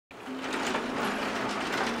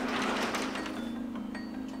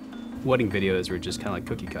wedding videos were just kind of like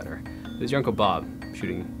cookie cutter. It was your Uncle Bob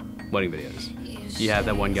shooting wedding videos. You had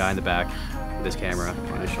that one guy in the back with his camera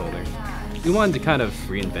on his shoulder. We wanted to kind of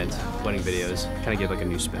reinvent wedding videos, kind of give like a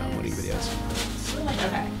new spin on wedding videos.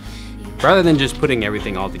 Okay. Rather than just putting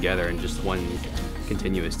everything all together in just one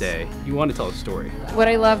continuous day, you want to tell a story. What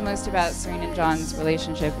I love most about Serene and John's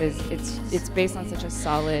relationship is it's based on such a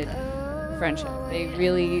solid friendship. They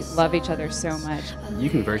really love each other so much. You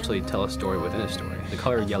can virtually tell a story within a story. The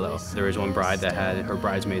color yellow. There was one bride that had her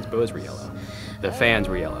bridesmaids' bows were yellow. The fans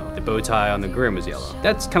were yellow. The bow tie on the groom was yellow.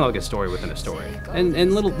 That's kind of like a story within a story.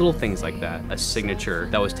 And little things like that. A signature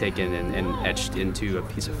that was taken and etched into a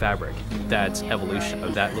piece of fabric. That's evolution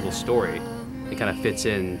of that little story. It kind of fits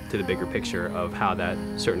in to the bigger picture of how that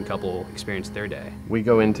certain couple experienced their day. We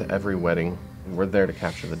go into every wedding, and we're there to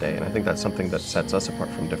capture the day, and I think that's something that sets us apart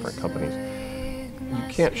from different companies. You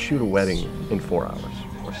can't shoot a wedding in 4 hours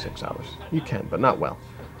or 6 hours. You can, but not well.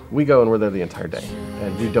 We go and we're there the entire day,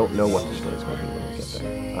 and we don't know what the story is going to be when we get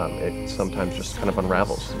there. It sometimes just kind of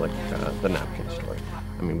unravels, like the napkin story.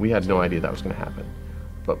 I mean, we had no idea that was going to happen.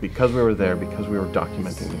 But because we were there, because we were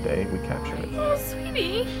documenting the day, we captured it. Oh,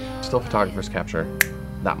 sweetie. Still photographers capture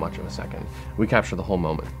that much of a second. We capture the whole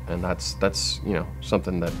moment, and that's you know,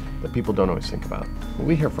 something that people don't always think about.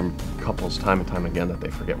 We hear from couples time and time again that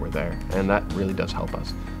they forget we're there, and that really does help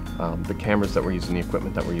us. The cameras that we're using, the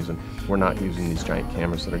equipment that we're using, we're not using these giant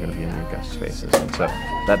cameras that are going to be in your guests' faces, and so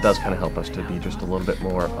that does kind of help us to be just a little bit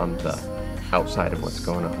more on the outside of what's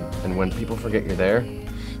going on. And when people forget you're there,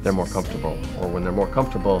 they're more comfortable, or when they're more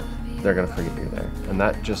comfortable, they're going to forget you're there, and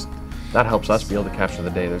that helps us be able to capture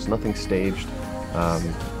the day. There's nothing staged.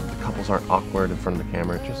 The couples aren't awkward in front of the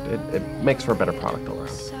camera. It makes for a better product all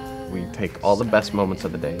around. We take all the best moments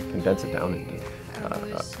of the day, condense it down into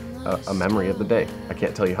a memory of the day. I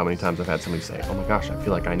can't tell you how many times I've had somebody say, "Oh my gosh, I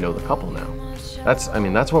feel like I know the couple now." That's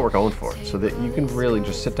what we're going for, so that you can really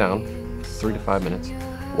just sit down 3 to 5 minutes,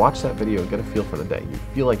 watch that video, and get a feel for the day. You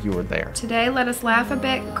feel like you were there. Today, let us laugh a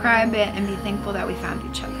bit, cry a bit, and be thankful that we found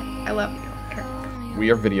each other. I love you, Eric.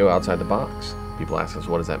 We are video outside the box. People ask us,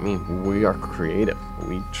 what does that mean? We are creative.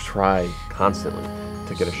 We try constantly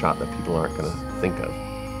to get a shot that people aren't going to think of.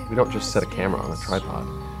 We don't just set a camera on a tripod.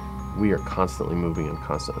 We are constantly moving and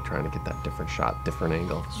constantly trying to get that different shot, different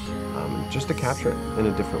angle, just to capture it in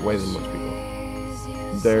a different way than most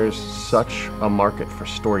people. There's such a market for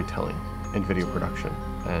storytelling in video production,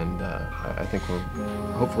 and I think we're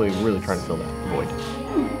hopefully really trying to fill that void.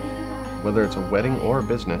 Whether it's a wedding or a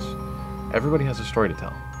business, everybody has a story to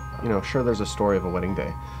tell. You know, sure, there's a story of a wedding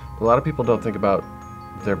day, but a lot of people don't think about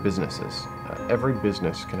their businesses. Every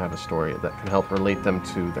business can have a story that can help relate them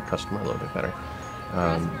to the customer a little bit better.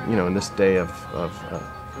 You know, in this day of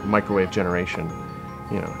microwave generation,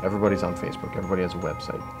 you know, everybody's on Facebook, everybody has a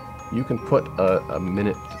website. You can put a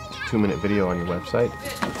minute to 2 minute video on your website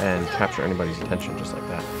and capture anybody's attention just like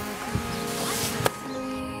that.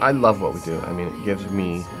 I love what we do. I mean, it gives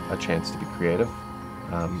me a chance to be creative.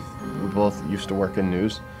 We both used to work in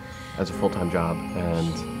news as a full-time job,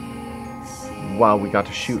 and while we got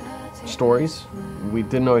to shoot stories, we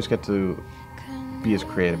didn't always get to be as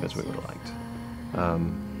creative as we would have liked.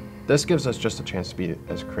 This gives us just a chance to be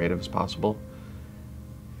as creative as possible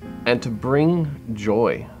and to bring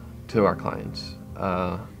joy to our clients.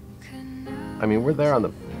 I mean, we're there on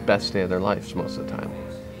the best day of their lives most of the time,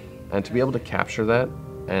 and to be able to capture that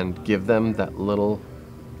and give them that little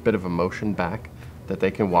bit of emotion back that they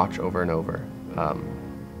can watch over and over,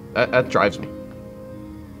 that drives me.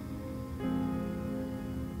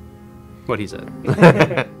 What he said.